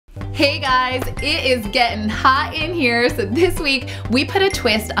Hey guys, it is getting hot in here, so this week we put a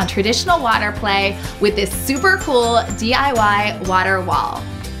twist on traditional water play with this super cool DIY water wall.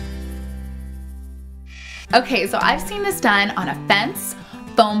 Okay, so I've seen this done on a fence,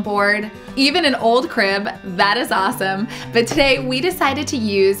 foam board, even an old crib. That is awesome. But today we decided to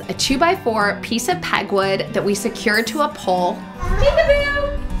use a 2x4 piece of pegwood that we secured to a pole.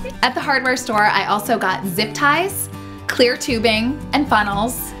 At the hardware store, I also got zip ties, clear tubing, and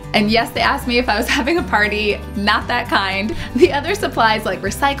funnels. And yes, they asked me if I was having a party, not that kind. The other supplies like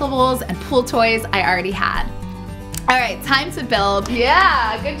recyclables and pool toys I already had. All right, time to build.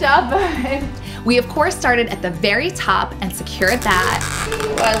 Yeah, good job, bud. We of course started at the very top and secured that.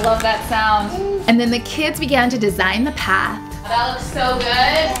 Oh, I love that sound. And then the kids began to design the path. That looks so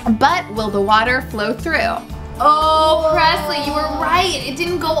good. But will the water flow through? Oh, Presley, you were right. It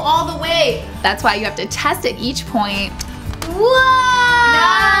didn't go all the way. That's why you have to test at each point. Whoa!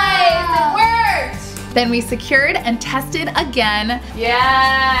 Nice, it worked. Then we secured and tested again.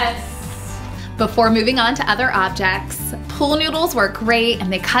 Yes. Before moving on to other objects. Pool noodles were great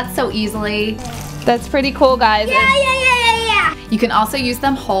and they cut so easily. That's pretty cool, guys. Yeah. You can also use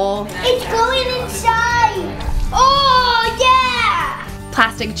them whole. It's going inside. Oh, yeah.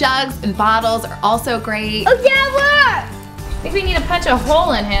 Plastic jugs and bottles are also great. Oh, yeah, look. I think we need to punch a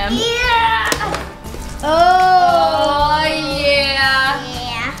hole in him. Yeah. Oh, yeah.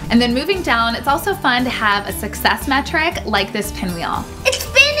 Yeah. And then moving down, it's also fun to have a success metric like this pinwheel. It's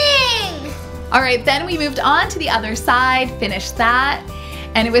spinning. All right, then we moved on to the other side, finished that,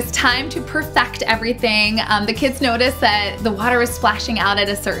 and it was time to perfect everything. The kids noticed that the water was splashing out at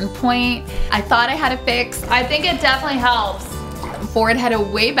a certain point. I thought I had a fix. I think it definitely helps. Ford had a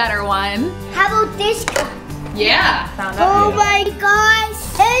way better one. How about this guy? Yeah. Found Oh out. my gosh.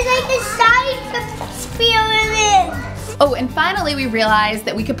 There's like the side experiment. Oh, and finally we realized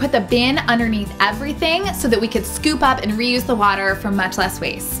that we could put the bin underneath everything so that we could scoop up and reuse the water for much less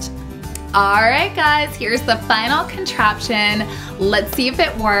waste. All right, guys, here's the final contraption. Let's see if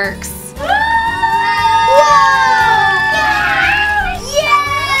it works. Whoa!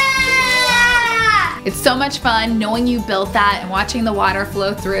 Yeah! It's so much fun knowing you built that and watching the water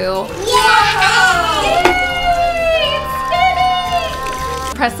flow through. Yeah!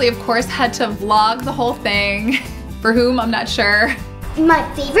 Presley, of course, had to vlog the whole thing. For whom, I'm not sure. My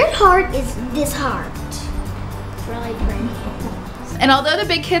favorite heart is this heart. It's really pretty. And although the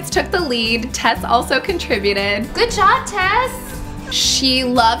big kids took the lead, Tess also contributed. Good job, Tess. She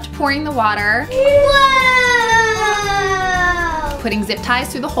loved pouring the water, Whoa! putting zip ties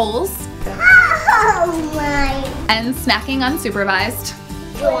through the holes, Oh my. and snacking unsupervised.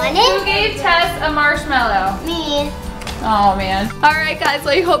 You want Who it? gave Tess a marshmallow? Me. Oh, man. All right, guys,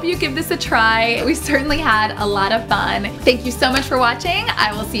 well, I hope you give this a try. We certainly had a lot of fun. Thank you so much for watching.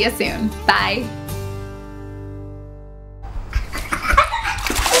 I will see you soon. Bye.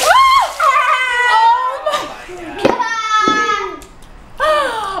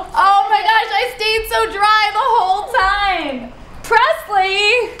 Oh my gosh, I stayed so dry.